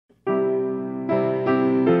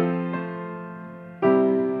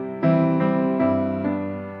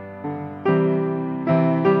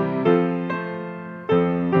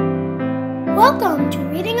to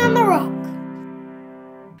Reading on the Rock.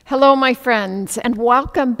 Hello, my friends, and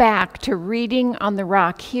welcome back to Reading on the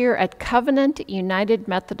Rock here at Covenant United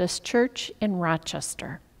Methodist Church in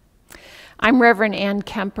Rochester. I'm Reverend Ann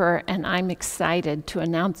Kemper, and I'm excited to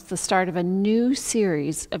announce the start of a new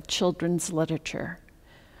series of children's literature.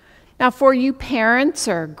 Now, for you parents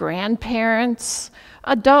or grandparents,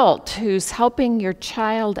 adult who's helping your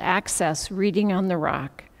child access Reading on the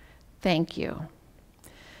Rock, thank you.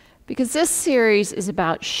 Because this series is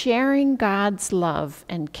about sharing God's love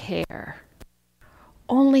and care,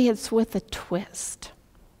 only it's with a twist.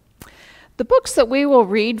 The books that we will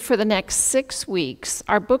read for the next 6 weeks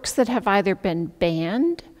are books that have either been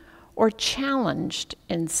banned or challenged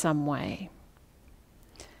in some way.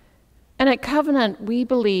 And at Covenant, we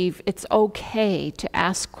believe it's okay to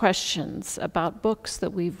ask questions about books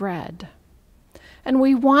that we've read. And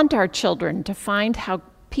we want our children to find how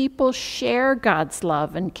people share God's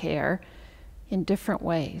love and care in different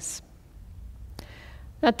ways.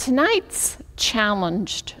 Now, tonight's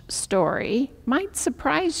challenged story might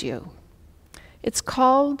surprise you. It's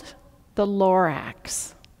called The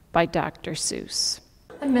Lorax by Dr. Seuss.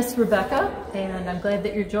 I'm Miss Rebecca, and I'm glad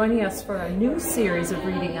that you're joining us for a new series of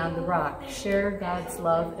Reading on the Rock, Share God's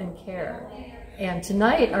Love and Care. And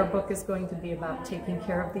tonight our book is going to be about taking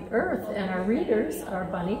care of the earth, and our readers are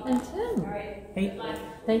Bunny and Tim. Hey.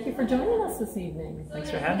 Thank you for joining us this evening. Thanks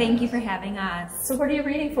for having us. Thank you for having us. So what are you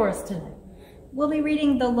reading for us tonight? We'll be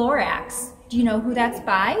reading The Lorax. Do you know who that's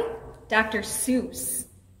by? Dr. Seuss.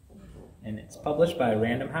 And it's published by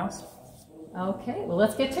Random House. Okay, well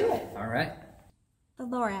let's get to it. All right. The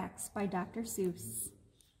Lorax by Dr. Seuss.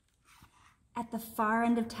 At the far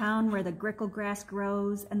end of town where the grickle grass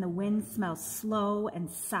grows and the wind smells slow and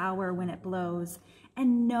sour when it blows,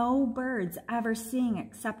 and no birds ever sing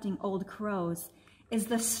excepting old crows, is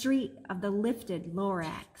the street of the lifted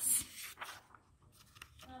Lorax.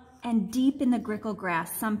 And deep in the grickle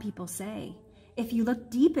grass, some people say, if you look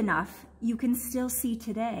deep enough, you can still see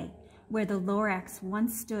today where the Lorax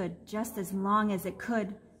once stood just as long as it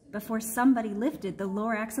could before somebody lifted the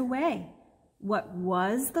Lorax away. What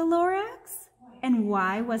was the Lorax? And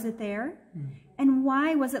why was it there? And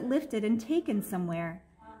why was it lifted and taken somewhere?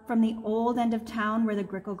 From the old end of town where the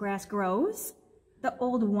grickle grass grows? The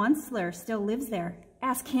old Onceler still lives there.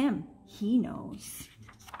 Ask him, he knows.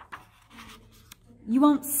 You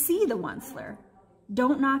won't see the Onceler.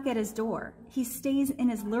 Don't knock at his door. He stays in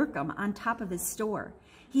his lurkum on top of his store.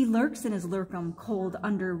 He lurks in his lurkum cold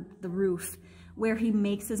under the roof, where he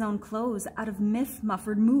makes his own clothes out of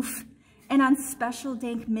myth-muffered moof. And on special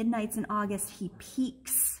dank midnights in August, he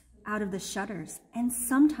peeks out of the shutters, and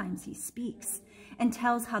sometimes he speaks and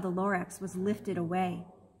tells how the Lorax was lifted away.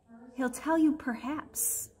 He'll tell you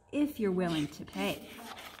perhaps, if you're willing to pay.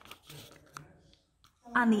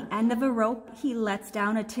 On the end of a rope, he lets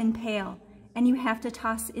down a tin pail, and you have to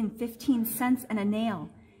toss in 15 cents and a nail,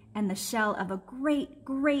 and the shell of a great,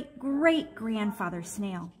 great, great grandfather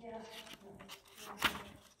snail.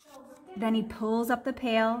 Then he pulls up the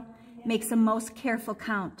pail, makes a most careful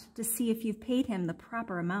count to see if you've paid him the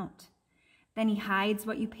proper amount. Then he hides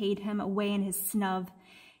what you paid him away in his snub,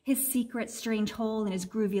 his secret strange hole in his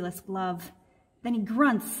groovyless glove. Then he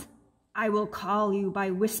grunts, I will call you by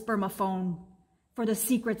whisper-ma-phone, for the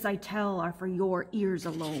secrets I tell are for your ears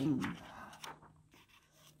alone.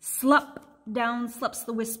 Slup! Down slips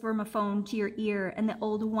the whisper-ma-phone to your ear, and the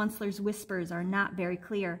old Onceler's whispers are not very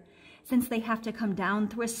clear, since they have to come down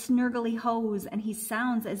through a snurgly hose, and he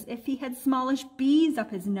sounds as if he had smallish bees up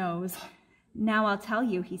his nose. Now I'll tell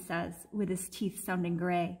you, he says, with his teeth sounding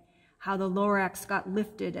gray, how the Lorax got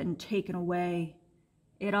lifted and taken away.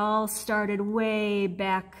 It all started way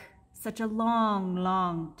back, such a long,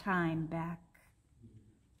 long time back.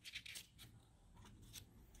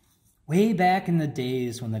 Way back in the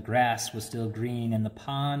days when the grass was still green and the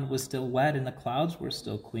pond was still wet and the clouds were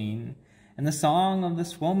still clean, and the song of the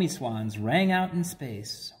swomy swans rang out in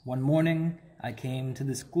space, one morning I came to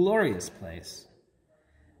this glorious place.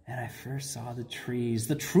 And I first saw the trees,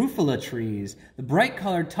 the trufula trees, the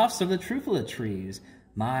bright-colored tufts of the trufula trees,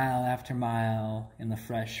 mile after mile in the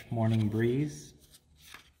fresh morning breeze.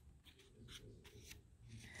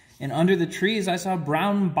 And under the trees I saw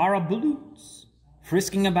brown barabuloots,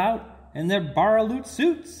 frisking about in their baraloot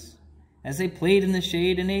suits, as they played in the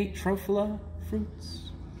shade and ate trufula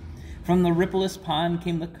fruits. From the rippleless pond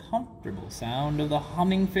came the comfortable sound of the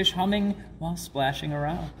humming fish humming while splashing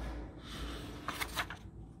around.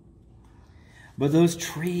 But those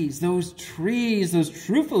trees, those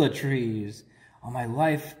trufula trees, all my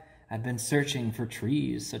life I've been searching for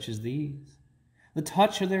trees such as these. The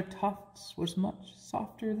touch of their tufts was much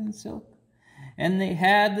softer than silk, and they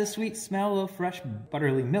had the sweet smell of fresh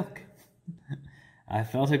butterly milk. I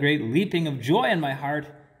felt a great leaping of joy in my heart.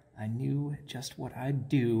 I knew just what I'd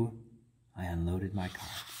do. I unloaded my cart.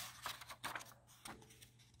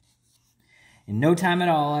 In no time at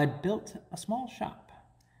all, I'd built a small shop.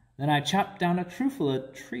 Then I chopped down a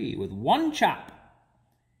truffula tree with one chop.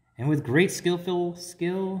 And with great skillful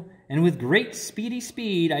skill, and with great speedy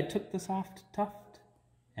speed, I took the soft tuft,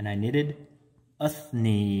 and I knitted a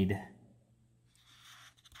thneed.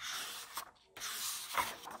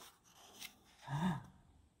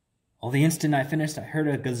 All the instant I finished, I heard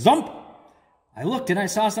a gazump. I looked, and I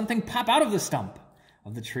saw something pop out of the stump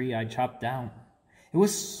of the tree I chopped down. It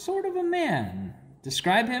was sort of a man.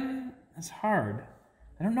 Describe him is hard.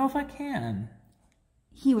 I don't know if I can.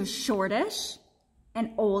 He was shortish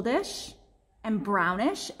and oldish and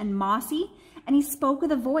brownish and mossy, and he spoke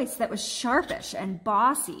with a voice that was sharpish and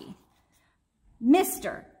bossy.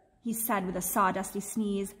 "Mister," he said with a sawdusty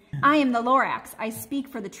sneeze, "I am the Lorax. I speak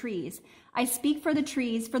for the trees. I speak for the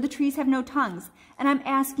trees have no tongues, and I'm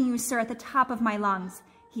asking you, sir, at the top of my lungs."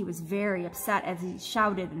 He was very upset as he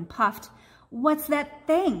shouted and puffed, "What's that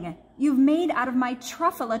thing you've made out of my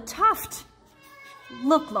truffle a tuft?"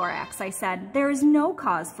 "Look, Lorax," I said, "there is no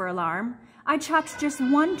cause for alarm. I chopped just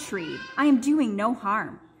one tree. I am doing no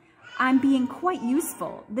harm. I'm being quite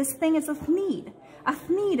useful. This thing is a thneed. A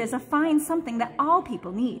thneed is a fine something that all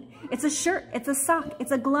people need. It's a shirt, it's a sock,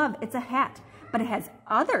 it's a glove, it's a hat. But it has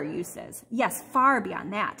other uses. Yes, far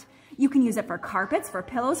beyond that. You can use it for carpets, for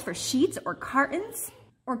pillows, for sheets, or cartons,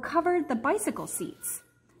 or cover the bicycle seats."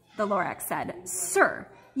 The Lorax said, "Sir,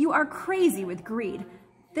 you are crazy with greed.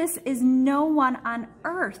 This is no one on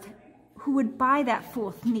earth who would buy that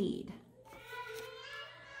fool thneed."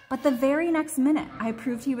 But the very next minute, I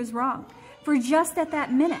proved he was wrong. For just at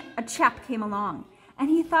that minute, a chap came along, and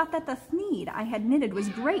he thought that the thneed I had knitted was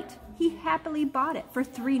great. He happily bought it for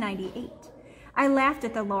 $3.98. I laughed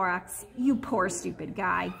at the Lorax. "You poor stupid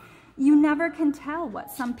guy. You never can tell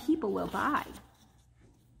what some people will buy."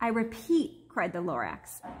 "I repeat," cried the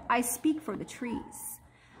Lorax, "I speak for the trees."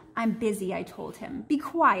 "I'm busy," I told him. "Be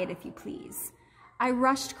quiet, if you please." I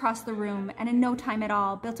rushed across the room, and in no time at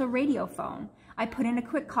all, built a radio phone. I put in a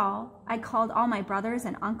quick call. I called all my brothers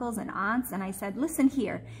and uncles and aunts, and I said, "Listen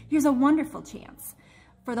here, here's a wonderful chance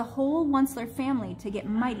for the whole Onceler family to get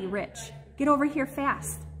mighty rich. Get over here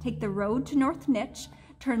fast. Take the road to North Nitch,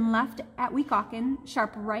 turn left at Weehawken,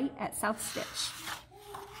 sharp right at South Stitch."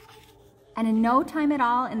 And in no time at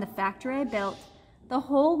all, in the factory I built, the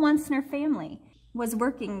whole Onceler family was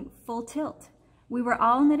working full tilt. We were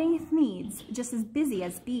all knitting thneeds, just as busy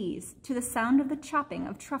as bees, to the sound of the chopping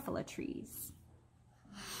of truffula trees.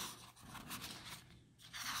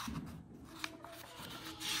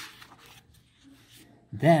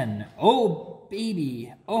 Then, oh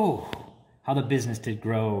baby, oh, how the business did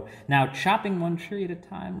grow. Now chopping one tree at a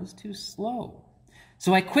time was too slow.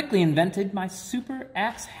 So I quickly invented my super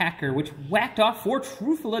axe hacker, which whacked off 4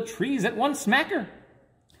 truffula trees at one smacker.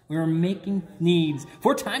 We were making thneeds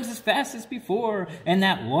 4 times as fast as before, and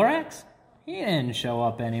that Lorax, he didn't show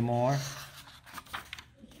up anymore.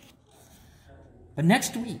 But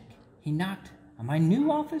next week, he knocked on my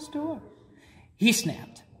new office door. He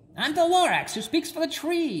snapped, "I'm the Lorax who speaks for the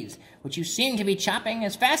trees, which you seem to be chopping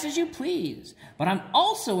as fast as you please. But I'm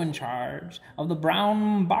also in charge of the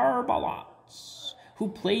brown barbalots, who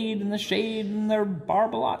played in the shade in their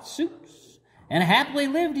barbalot suits, and happily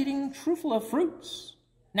lived eating truffula fruits.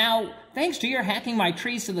 Now, thanks to your hacking my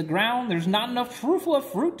trees to the ground, there's not enough truffula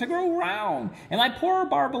fruit to grow round, and my poor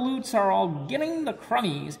barbaloots are all getting the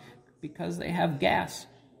crummies because they have gas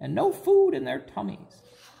and no food in their tummies.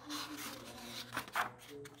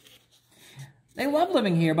 They love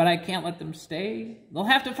living here, but I can't let them stay. They'll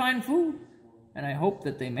have to find food, and I hope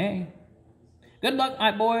that they may. Good luck,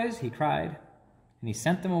 my boys," he cried, and he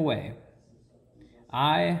sent them away.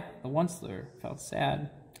 I, the Onceler, felt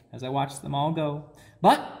sad as I watched them all go.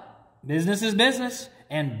 But business is business,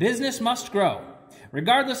 and business must grow,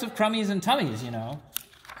 regardless of crummies and tummies, you know.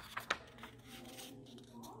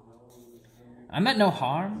 I meant no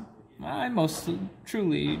harm. I most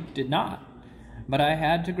truly did not. But I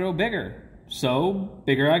had to grow bigger. So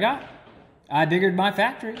bigger I got. I biggered my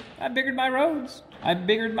factory. I biggered my roads. I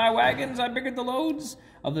biggered my wagons. I biggered the loads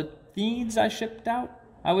of the thneeds I shipped out.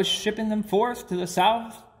 I was shipping them forth to the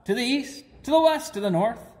south, to the east, to the west, to the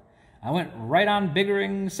north. I went right on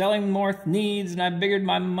biggering, selling more thneeds, and I biggered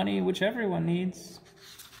my money, which everyone needs.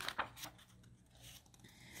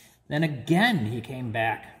 Then again he came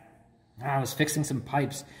back. I was fixing some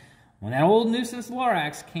pipes when that old nuisance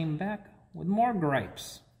Lorax came back with more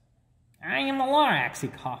gripes. I am the Lorax, he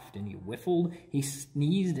coughed and he whiffled. He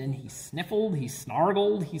sneezed and he sniffled. He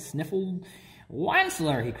snargled, he sniffled.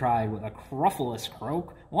 Onceler, he cried with a cruffulous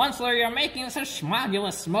croak. Onceler, you're making such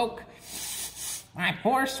smogulous smoke. My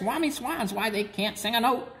poor swami swans, why they can't sing a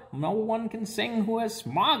note. No one can sing who has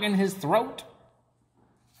smog in his throat.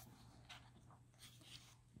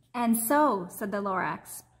 And so, said the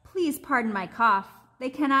Lorax, please pardon my cough. They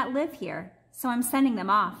cannot live here, so I'm sending them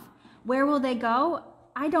off. Where will they go?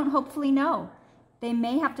 I don't hopefully know. They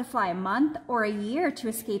may have to fly a month or a year to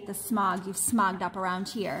escape the smog you've smogged up around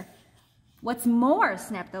here. What's more,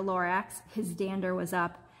 snapped the Lorax, his dander was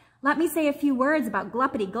up, let me say a few words about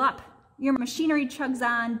gluppity-glup. Your machinery chugs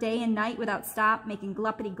on day and night without stop, making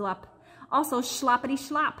gluppity-glup. Also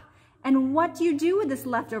schloppity-schlop. And what do you do with this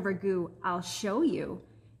leftover goo? I'll show you.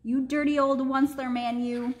 You dirty old Onceler man,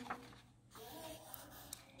 you.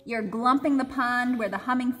 You're glumping the pond where the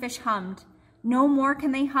humming fish hummed. No more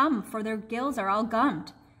can they hum, for their gills are all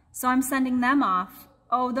gummed. So I'm sending them off.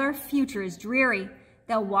 Oh, their future is dreary.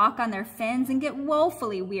 They'll walk on their fins and get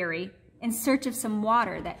woefully weary in search of some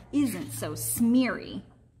water that isn't so smeary.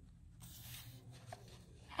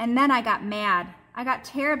 And then I got mad. I got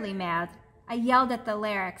terribly mad. I yelled at the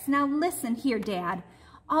Lorax, now listen here, Dad.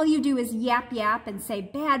 All you do is yap yap and say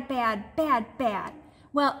bad, bad, bad, bad.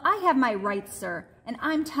 Well, I have my rights, sir, and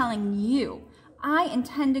I'm telling you, I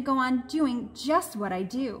intend to go on doing just what I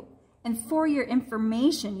do. And for your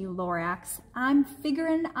information, you Lorax, I'm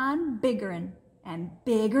figuring on biggerin', and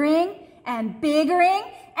biggering, and biggering,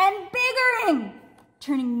 and biggering,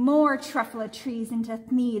 turning more truffula trees into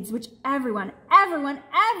needs, which everyone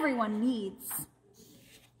needs.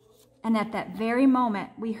 And at that very moment,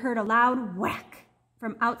 we heard a loud whack.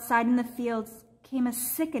 From outside in the fields came a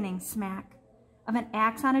sickening smack of an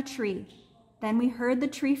axe on a tree. Then we heard the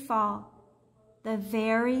tree fall, the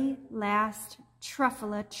very last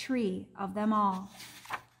truffula tree of them all.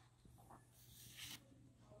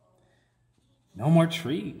 No more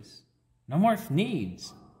trees, no more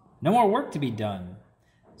needs, no more work to be done.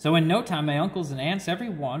 So in no time, my uncles and aunts, every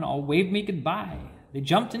one, all waved me goodbye. They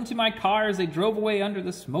jumped into my cars, they drove away under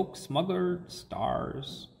the smoke-smothered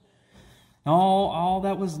stars. All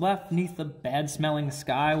that was left beneath the bad-smelling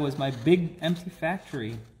sky was my big empty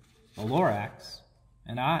factory, the Lorax,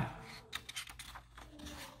 and I.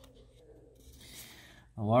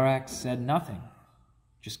 The Lorax said nothing,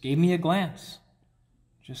 just gave me a glance,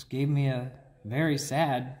 just gave me a very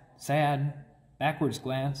sad, backwards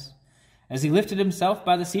glance as he lifted himself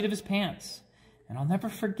by the seat of his pants, and I'll never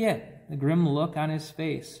forget the grim look on his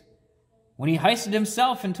face when he hoisted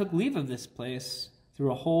himself and took leave of this place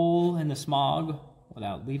through a hole in the smog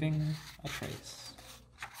without leaving a trace.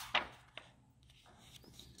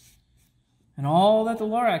 And all that the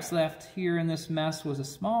Lorax left here in this mess was a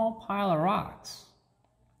small pile of rocks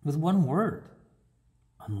with one word,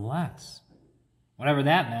 unless. Whatever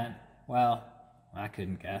that meant, well, I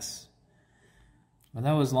couldn't guess. But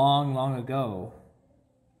that was long, long ago.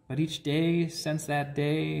 But each day since that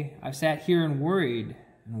day, I've sat here and worried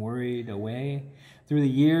away. Through the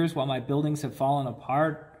years, while my buildings have fallen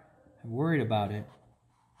apart, I've worried about it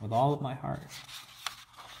with all of my heart.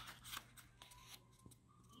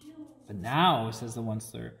 But now, says the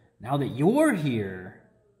Onceler, now that you're here,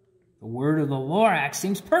 the word of the Lorax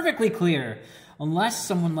seems perfectly clear. Unless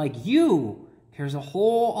someone like you cares a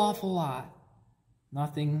whole awful lot,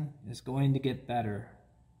 nothing is going to get better.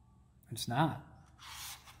 It's not.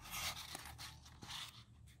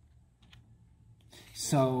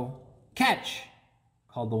 So, catch,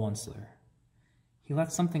 called the Onceler. He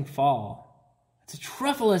let something fall. It's a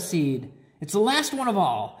truffula seed. It's the last one of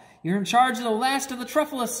all. You're in charge of the last of the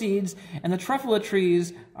truffula seeds, and the truffula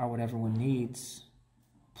trees are what everyone needs.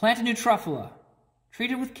 Plant a new truffula.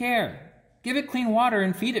 Treat it with care. Give it clean water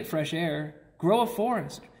and feed it fresh air. Grow a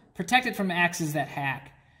forest. Protect it from axes that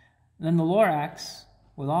hack. And then the Lorax,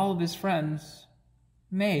 with all of his friends,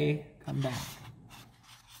 may come back.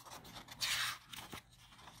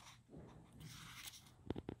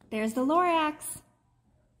 There's the Lorax.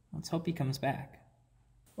 Let's hope he comes back.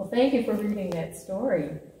 Well, thank you for reading that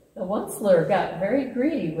story. The Onceler got very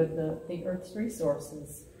greedy with the Earth's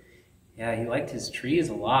resources. Yeah, he liked his trees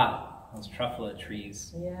a lot, those truffula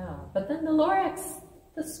trees. Yeah, but then the Lorax,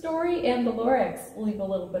 the story and the Lorax leave a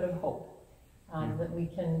little bit of hope that we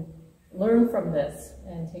can learn from this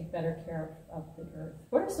and take better care of the Earth.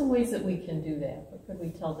 What are some ways that we can do that? What could we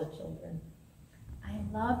tell the children? I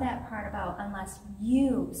love that part about unless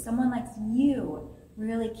you, someone like you,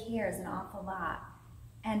 really cares an awful lot.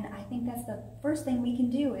 And I think that's the first thing we can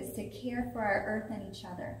do is to care for our Earth and each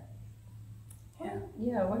other.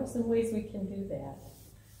 Yeah, what are some ways we can do that?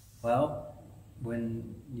 Well,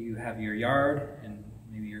 when you have your yard and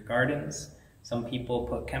maybe your gardens, some people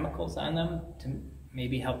put chemicals on them to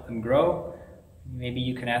maybe help them grow. Maybe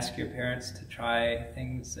you can ask your parents to try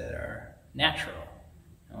things that are natural,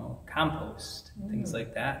 compost, things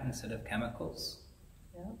like that instead of chemicals.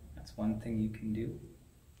 Yeah. That's one thing you can do.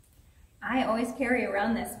 I always carry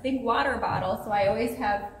around this big water bottle, so I always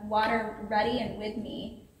have water ready and with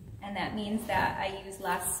me, and that means that I use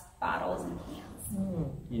less bottles and cans.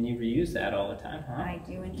 And you reuse that all the time, huh? I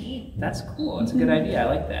do indeed. That's cool. That's a good idea. I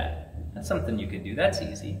like that. That's something you could do. That's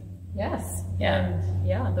easy. Yes. Yeah. And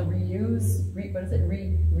yeah, the reuse, what is it?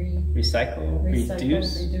 Recycle,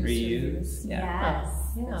 reduce, reuse. Reuse. Yeah.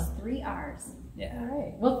 Yes. Yeah. Those 3 R's. Yeah. All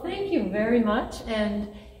right. Well, thank you very much. And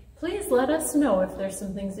please let us know if there's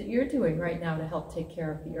some things that you're doing right now to help take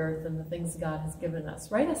care of the earth and the things God has given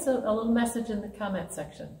us. Write us a little message in the comment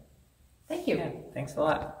section. Thank you. Yeah. Thanks a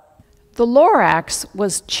lot. The Lorax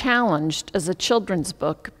was challenged as a children's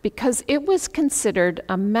book because it was considered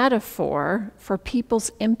a metaphor for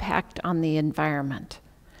people's impact on the environment.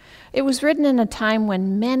 It was written in a time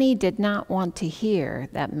when many did not want to hear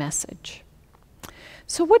that message.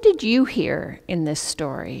 So what did you hear in this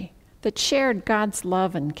story that shared God's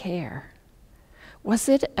love and care? Was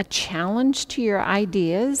it a challenge to your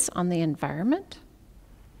ideas on the environment?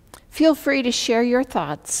 Feel free to share your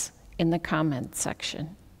thoughts in the comment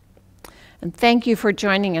section. And thank you for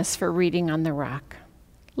joining us for Reading on the Rock.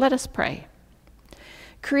 Let us pray.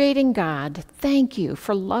 Creating God, thank you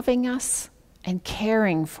for loving us and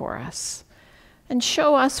caring for us, and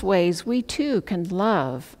show us ways we too can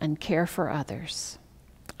love and care for others.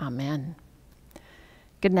 Amen.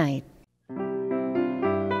 Good night.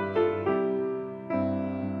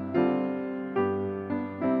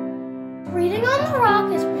 Reading on the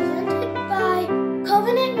Rock is presented by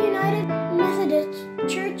Covenant United Methodist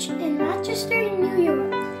Church in Rochester, New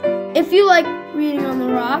York. If you like Reading on the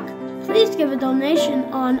Rock, please give a donation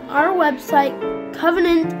on our website,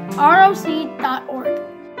 covenantroc.org.